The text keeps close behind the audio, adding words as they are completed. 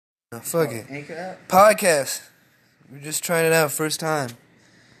Fuck it. Anchor app? Podcast. We're just trying it out first time.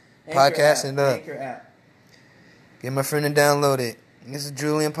 Podcasting up. Anchor app. Get my friend to download it. This is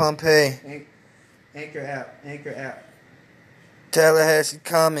Julian Pompey. Anchor app. Anchor app. Tallahassee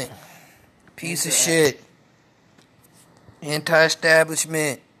comment. Piece of shit.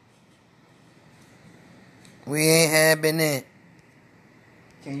 Anti-establishment. We ain't having it.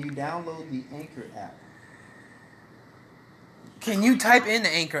 Can you download the Anchor app? Can you type in the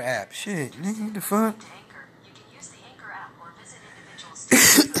Anchor app? Shit, nigga, what the fuck? Anchor. You can use the Anchor app or visit individual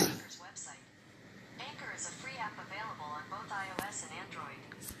stations on Anchor's website. Anchor is a free app available on both iOS and Android.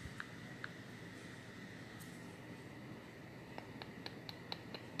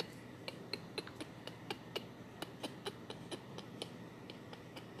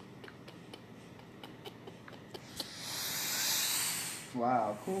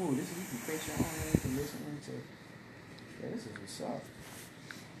 Wow, cool. This is you can create your own link and listen to. Yeah, this is what's up.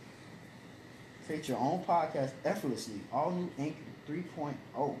 Create your own podcast effortlessly. All new Anchor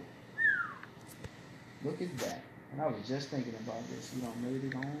 3.0. Look at that. And I was just thinking about this. You done made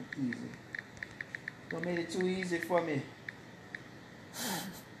it on easy. You done made it too easy for me.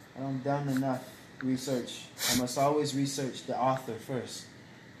 I done done enough research. I must always research the author first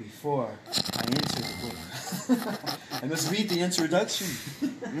before I enter the book. I must read the introduction.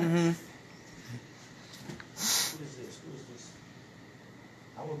 Mm-hmm. Who is this?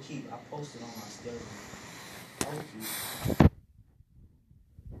 I will keep. I posted on my schedule. I will keep.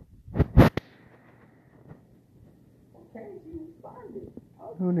 Okay, you find it.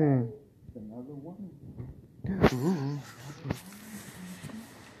 Okay. Who then? Another woman. Ooh.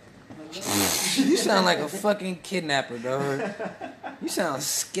 You sound like a fucking kidnapper, dog. You sound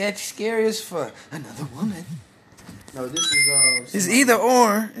scary as fuck. Another woman. No, this is It's either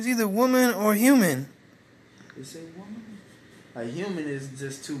or. It's either woman or human. Is it woman? A human is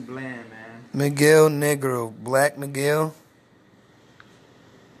just too bland, man. Miguel Negro. Black Miguel.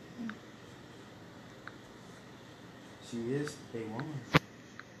 She is a woman.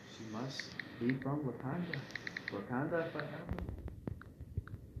 She must be from Wakanda. Wakanda forever.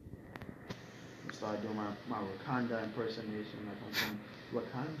 I'm start doing my Wakanda impersonation like I'm from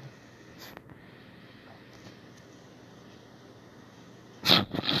Wakanda.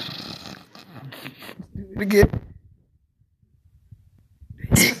 Again.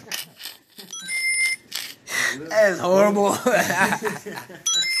 That's horrible. Oh,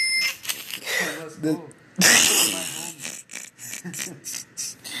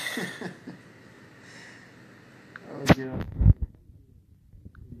 yeah.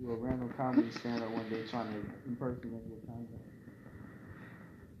 Do a random comedy stand-up one day trying to impersonate Wakanda.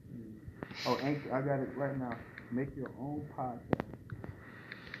 Oh, Anchor, I got it right now. Make your own podcast.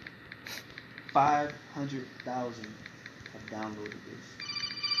 500,000 have downloaded this.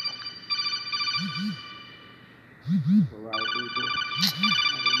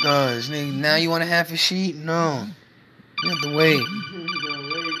 This nigga, now you want a half a sheet? No. You have to wait.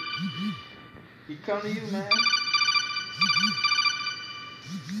 He come to you, man.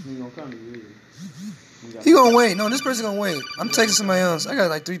 He gonna come to you. He gonna wait. No, this person gonna wait. I'm texting somebody else. I got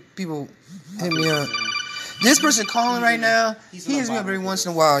like 3 people hit me up. This person calling right now, he hits me up every once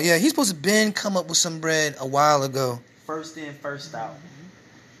in a while. Yeah, he's supposed to come up with some bread a while ago. First in, first out.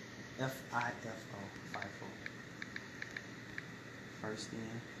 F-I-F-O. FIFO. First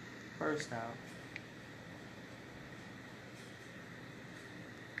in, first out.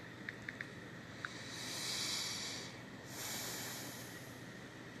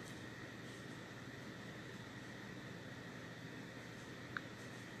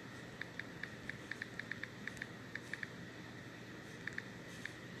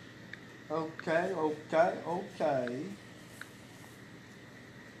 Okay.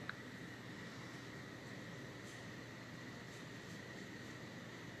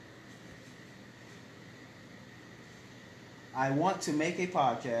 I want to make a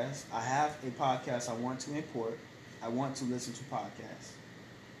podcast. I have a podcast I want to import. I want to listen to podcasts.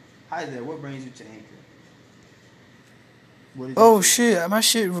 Hi there, what brings you to Anchor? Oh shit, my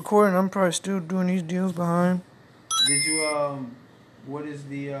shit recording. I'm probably still doing these deals behind. Did you, what is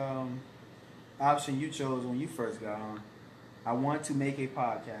the, option you chose when you first got on? I want to make a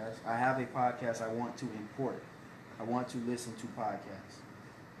podcast. I have a podcast I want to import. I want to listen to podcasts.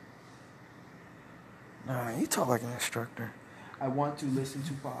 Nah, you talk like an instructor. I want to listen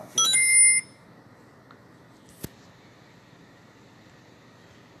to podcasts.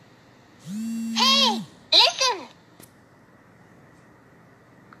 Hey, listen!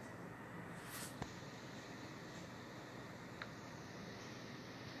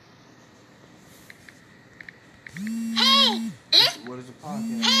 is the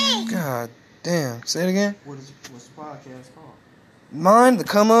podcast called? God damn. Say it again. What's the podcast called? Mine, the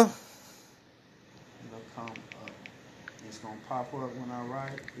come up. The come up. It's gonna pop up when I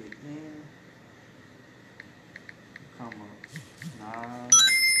write it in. Come up. Nah.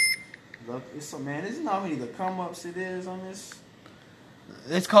 Look, it's so man. Isn't how many the come ups it is on this?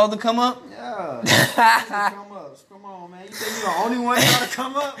 It's called the come up? Yeah. The come ups. Come on, man. You think you're the only one trying to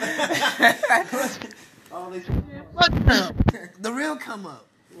come up? All they The real come up.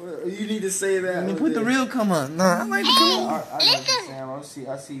 Well, you need to say that. You put the real come up. Nah, I like the come up. I know what you're saying.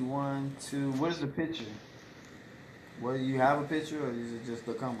 I see 1, 2. What is the picture? What, do you have a picture or is it just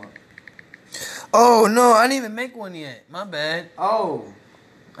the come up? Oh, no, I didn't even make one yet. My bad. Oh.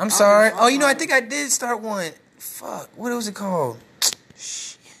 I'm sorry. Oh, you know, I think I did start one. Fuck. What was it called?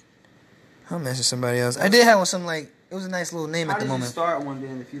 Shit. I'm messing somebody else. I did have one, something like, it was a nice little name at the moment. How do you start one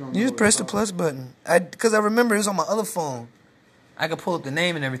then if you don't know? You just press the plus button. Because I remember it was on my other phone. I could pull up the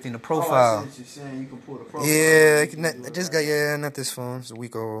name and everything, the profile. Oh, I see what you're saying. You can pull the profile. Yeah, I just got, not this phone. It's a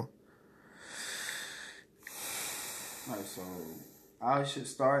week old. Alright, so I should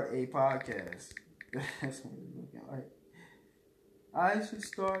start a podcast. That's what it's looking like. I should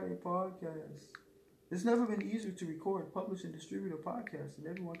start a podcast. It's never been easier to record, publish, and distribute a podcast that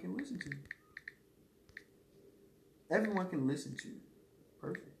everyone can listen to. Everyone can listen to.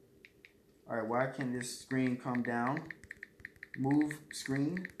 Perfect. Alright, why can this screen come down? Move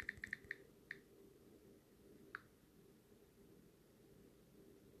screen.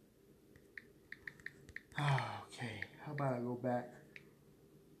 Okay, how about I go back?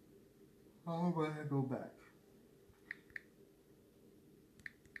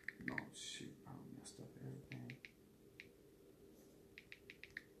 No, shoot, I messed up everything.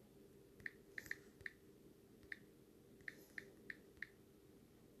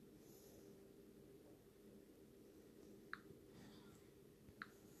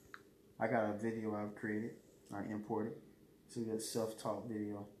 I got a video I've created. I imported. It's a good self-taught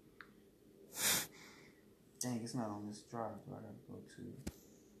video. Dang, it's not on this drive. So I gotta go to.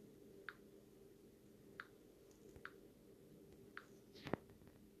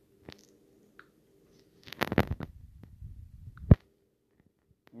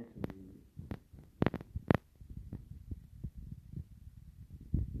 Interlude.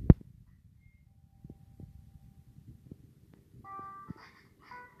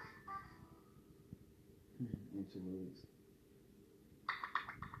 Interludes.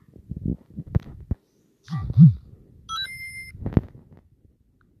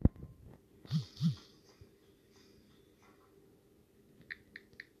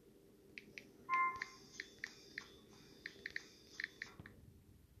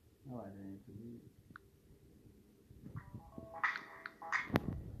 I like that interlude.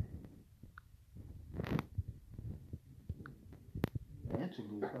 The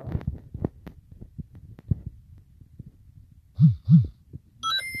interlude, huh?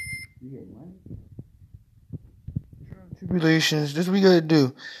 You get money? Tribulations. This is what you gotta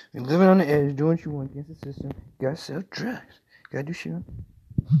do. You're living on the edge, doing what you want against the system. You gotta sell drugs. You gotta do shit. I'm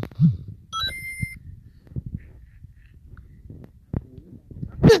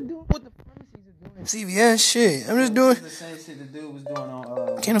just doing what the pharmacies are doing. CVS shit. I'm just doing. The same shit the dude was doing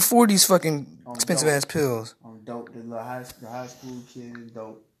on. Can't afford these fucking expensive ass pills. On dope, the high school kid is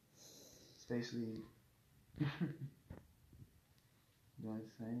dope. It's basically doing the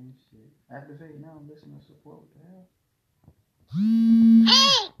same shit. Activate now. Listen and support. What the hell?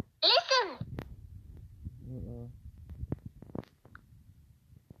 Hey, listen.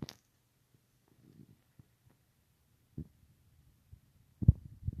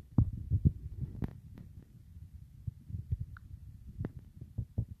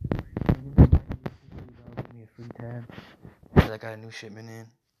 Me a free tab. I got a new shipment in.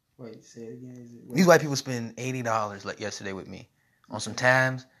 Wait, say it again. Is it? These white people spend $80 like yesterday with me on some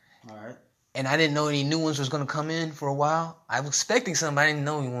tabs. All right. And I didn't know any new ones was going to come in for a while. I was expecting some, but I didn't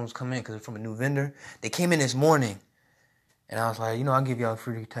know any ones was coming in because they're from a new vendor. They came in this morning. And I was like, I'll give y'all a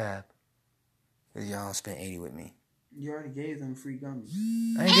free tab. Because y'all spent $80 with me. You already gave them free gummies.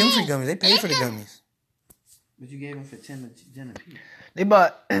 I didn't give them free gummies. They paid for the gummies. But you gave them for 10 a piece. They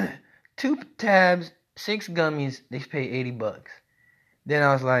bought 2 tabs, 6 gummies. They paid $80. Then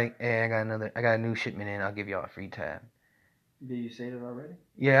I was like, hey, I got a new shipment in. I'll give y'all a free tab. Did you say that already?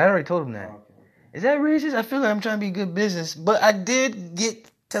 Yeah, I already told them that. Oh, okay. Is that racist? I feel like I'm trying to be good business. But I did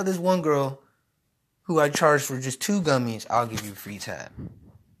tell this one girl who I charged for just 2 gummies, I'll give you a free tab.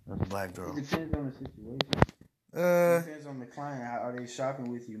 That's a black girl. It depends on the situation. It depends on the client. How are they shopping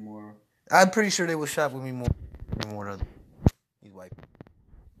with you more? I'm pretty sure they will shop with me more than these white people.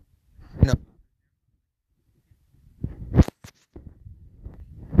 No.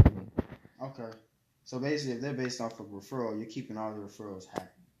 Okay. So basically, if they're based off of referral, you're keeping all the referrals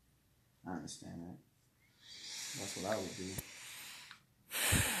happy. I understand that. That's what I would do.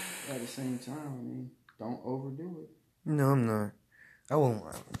 But at the same time, I mean, don't overdo it. No, I'm not. I won't. I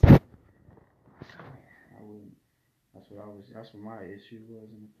wouldn't. That's what my issue was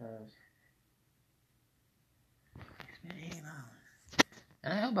in the past.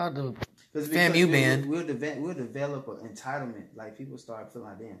 And how about the Because FAMU band? We'll develop an entitlement. Like people start feeling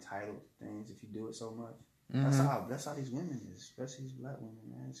like they're entitled to things if you do it so much. Mm-hmm. That's how these women is, especially these black women,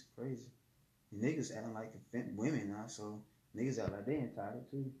 man. It's crazy. The niggas acting like women now, so niggas act like they entitled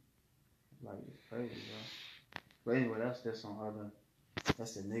too. Like it's crazy, bro. But anyway, that's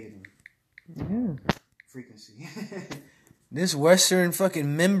the negative frequency. This Western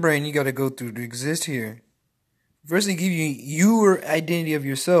fucking membrane you gotta go through to exist here. First they give you your identity of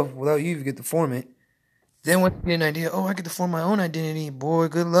yourself without you even get to form it. Then once you get an idea, oh, I get to form my own identity. Boy,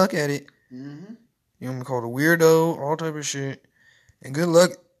 good luck at it. Mm-hmm. You're gonna be called a weirdo, all type of shit. And good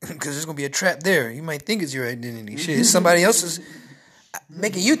luck, because there's gonna be a trap there. You might think it's your identity. Shit, it's somebody else's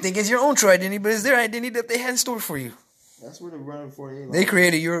making you think it's your own true identity, but it's their identity that they had in store for you. That's where the running 48. They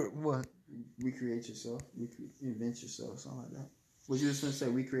created your what? Recreate yourself. Invent yourself. Something like that. What you just gonna say?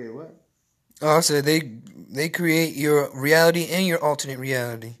 We created what? Oh, I said they create your reality and your alternate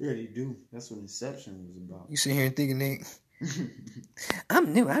reality. Yeah, they do. That's what Inception was about. You sit here and thinking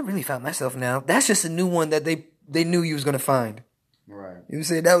I'm new. I really found myself now. That's just a new one that they knew you was gonna find. Right. You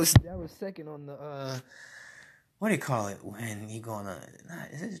say that was second on the what do you call it when you go on a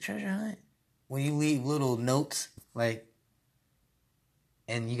is it a treasure hunt? When you leave little notes like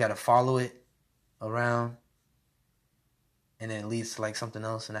and you gotta follow it around and then it leads to like something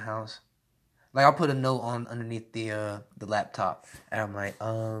else in the house. Like I'll put a note on underneath the laptop and I'm like,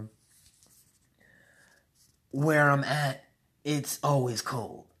 where I'm at, it's always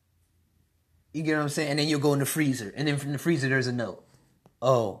cold. You get what I'm saying? And then you'll go in the freezer. And then from the freezer there's a note.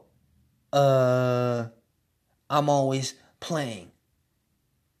 Oh, I'm always playing.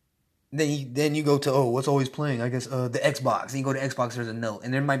 Then you go to, what's always playing? I guess the Xbox. And you go to Xbox, there's a note.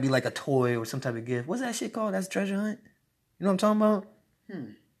 And there might be like a toy or some type of gift. What's that shit called? That's treasure hunt? You know what I'm talking about?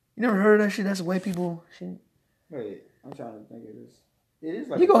 You never heard of that shit? That's the way people shit. Wait, I'm trying to think of this. It is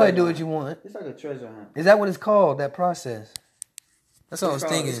like you go ahead and do what you want. It's like a treasure hunt. Is that what it's called, that process? That's what I was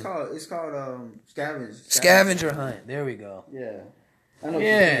thinking. It's called scavenger hunt. There we go. Yeah.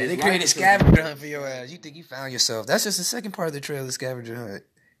 Yeah, they created scavenger hunt for your ass. You think you found yourself. That's just the second part of the trail, the scavenger hunt.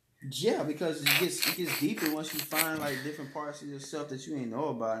 Yeah, because it gets deeper once you find like different parts of yourself that you ain't know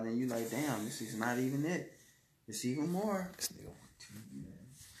about, and then you like, damn, this is not even it. It's even more.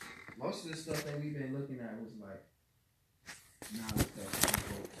 Most of the stuff that we've been looking at was like knowledge stuff,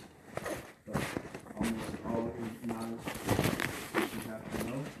 but almost all of the knowledge that you have to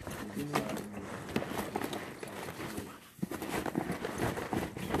know is inside of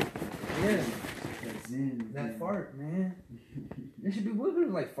you. Yeah. That fart, man. There should be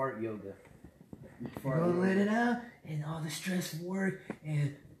like fart yoga. Fart Go yoga. let it out, and all the stress from work,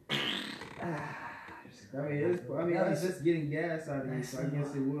 and it's just getting gas out of you, so I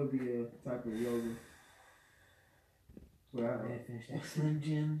guess it would be a type of yoga. Well, finish that Slim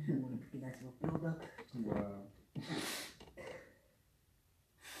Jim. You want to get a nice little build up. Wow.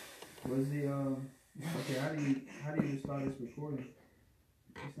 What's the okay? How do you start this recording?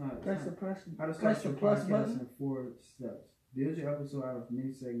 It's not. Press the plus. How to start your podcast in 4 steps. Build your episode out of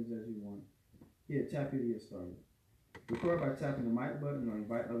many segments as you want. Here, tap here to get started. Record by tapping the mic button or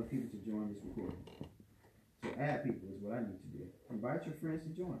invite other people to join this recording. So add people is what I need to do. Invite your friends to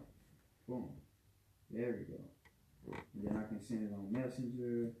join. Boom. There we go. And then I can send it on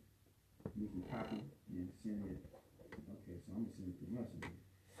Messenger. You can copy and send it. Okay, so I'm going to send it through Messenger.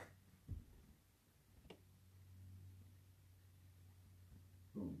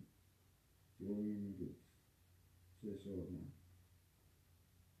 Boom. Julian Pompey. Should show up now.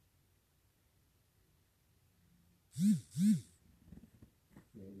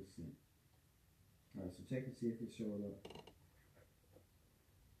 Alright, so check and see if it showed up.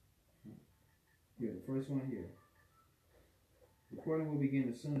 Here, the first one here. Recording will begin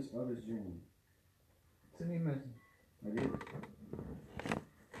as soon as others join. Send me a message. I did.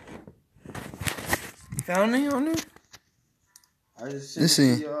 You found me on there? I just sent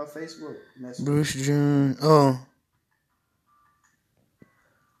it to your Facebook message. Bruce John. Oh.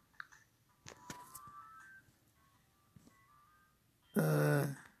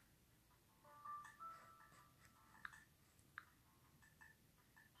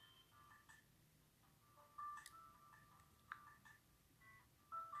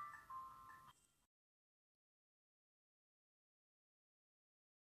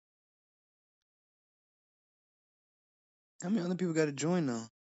 How many other people got to join now?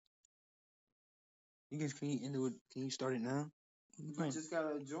 You guys, can you end it with, can you start it now? You just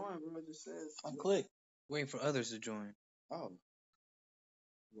gotta join, bro. It just says. I click. Waiting for others to join. Oh.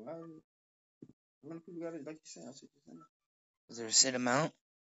 Why? How many people got it? Like you said, I said just send it. Is there a set amount?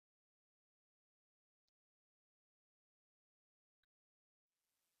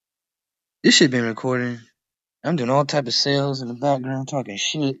 This shit been recording. I'm doing all type of sales in the background, talking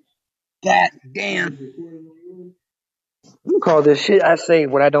shit. God damn. You call this shit. I say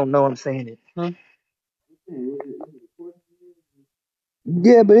what I don't know. I'm saying it. Huh?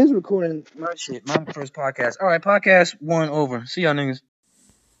 Yeah, but it's recording my shit. My first podcast. All right, podcast 1 over. See y'all niggas.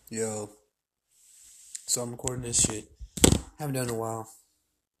 Yo, so I'm recording this shit. Haven't done it in a while.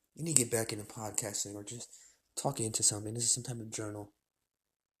 You need to get back into podcasting or just talking into something. This is some type of journal.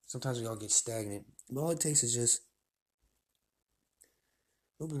 Sometimes we all get stagnant. But all it takes is just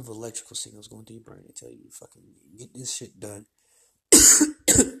a little bit of electrical signals going through your brain to tell you fucking get this shit done.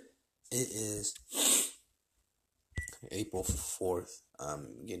 It is April 4th.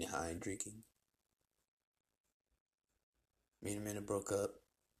 I'm getting high and drinking. Me and Amanda broke up.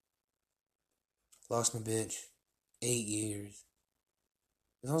 Lost my bitch. 8 years.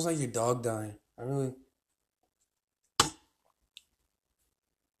 It sounds like your dog dying.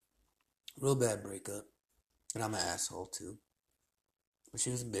 Real bad breakup. And I'm an asshole too. But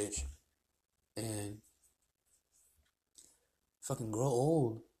she was a bitch. And fucking grow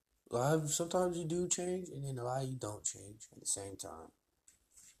old. Sometimes you do change, and then a lot you don't change at the same time.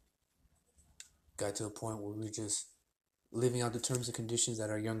 Got to a point where we're just living out the terms and conditions that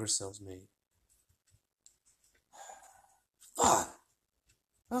our younger selves made. Fuck!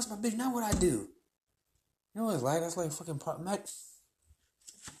 I lost my bitch, now what I do? You know what it's like? That's like fucking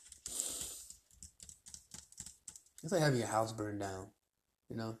it's like having your house burned down,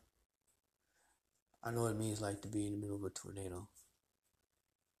 you know? I know what it means like to be in the middle of a tornado.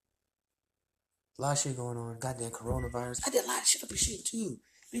 A lot of shit going on. Goddamn coronavirus. I did a lot of shit up your shit too.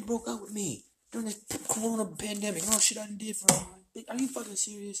 They broke up with me during this corona pandemic. All shit I done did for her. Are you fucking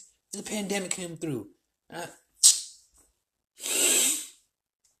serious? The pandemic came through.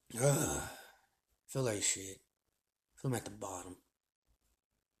 Feel like shit. Feel at the bottom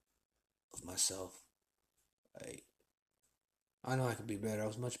of myself. Like, I know I could be better. I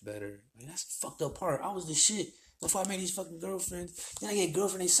was much better. Like, that's the fucked up part. I was the shit before I made these fucking girlfriends. Then I get a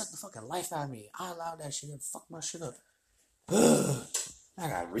girlfriend, they suck the fucking life out of me. I allowed that shit and fuck my shit up. I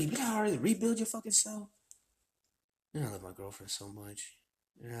gotta rebuild your fucking self. And I love my girlfriend so much.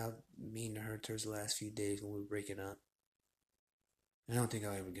 And how mean to her towards the last few days when we were breaking up. And I don't think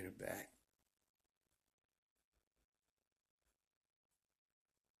I'll ever get her back.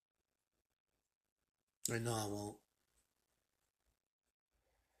 I know I won't.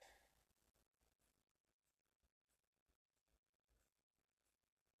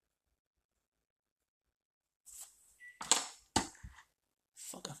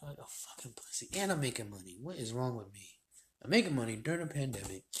 Fuck, I feel like a fucking pussy. And I'm making money. What is wrong with me? I'm making money during a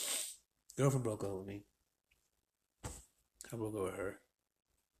pandemic. Girlfriend broke up with me. I broke up with her.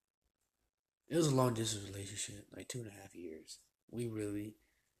 It was a long distance relationship, like 2.5 years. We really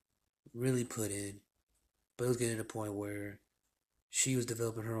put in. But it was getting to the point where she was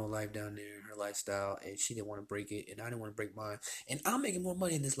developing her own life down there, her lifestyle, and she didn't want to break it, and I didn't want to break mine. And I'm making more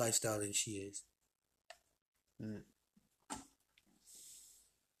money in this lifestyle than she is.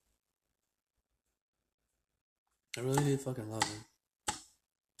 I really did fucking love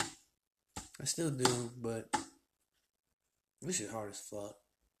her. I still do, but this shit hard as fuck.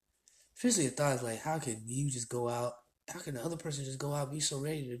 Especially the thought is like, how can you just go out? How can the other person just go out and be so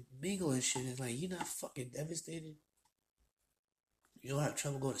ready to mingle and shit? It's like, you're not fucking devastated. You don't have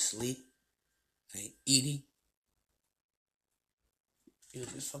trouble going to sleep. Like eating. You'll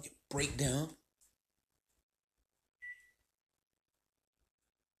just fucking break down.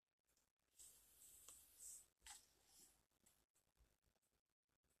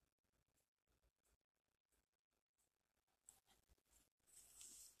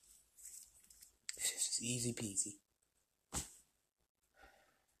 It's just easy peasy.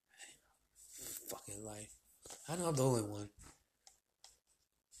 Fucking life. I know I'm the only one.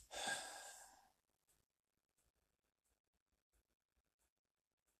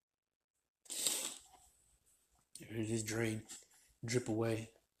 It just drip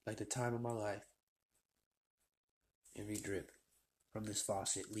away like the time of my life. Every drip from this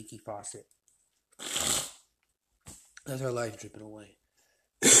faucet, leaky faucet. That's our life dripping away.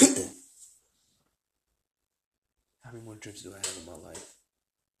 How many more drips do I have in my life?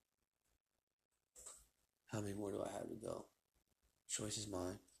 How many more do I have to go? Choice is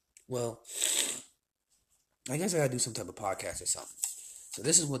mine. Well, I guess I gotta do some type of podcast or something. So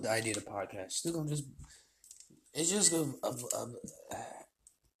this is what the idea of the podcast. Still gonna just, it's just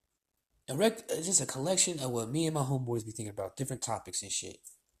it's just a collection of what me and my homeboys be thinking about, different topics and shit.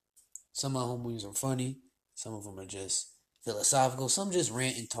 Some of my homeboys are funny. Some of them are just philosophical. Some just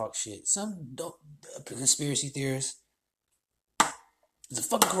rant and talk shit. Some don't, conspiracy theorists. It's a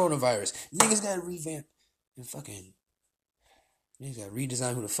fucking coronavirus. Niggas gotta revamp and fucking, niggas gotta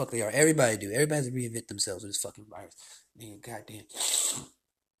redesign who the fuck they are. Everybody do. Everybody has to reinvent themselves with this fucking virus. Nigga, goddamn.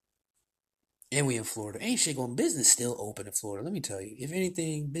 And we in Florida. Ain't shit going. Business still open in Florida. Let me tell you. If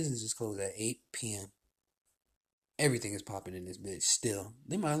anything, business is closed at 8 p.m. Everything is popping in this bitch still.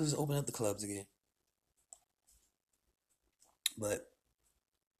 They might as well just open up the clubs again. But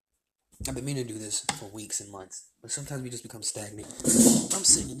I've been meaning to do this for weeks and months. But sometimes we just become stagnant. I'm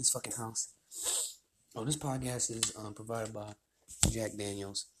sitting in this fucking house. Oh, this podcast is provided by Jack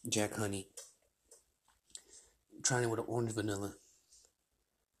Daniels, Jack Honey. I'm trying it with an orange vanilla.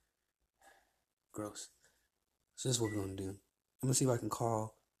 Gross. So this is what we're going to do. I'm going to see if I can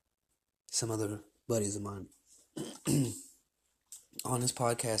call some other buddies of mine on this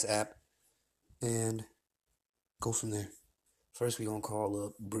podcast app and go from there. First, we're going to call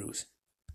up Bruce.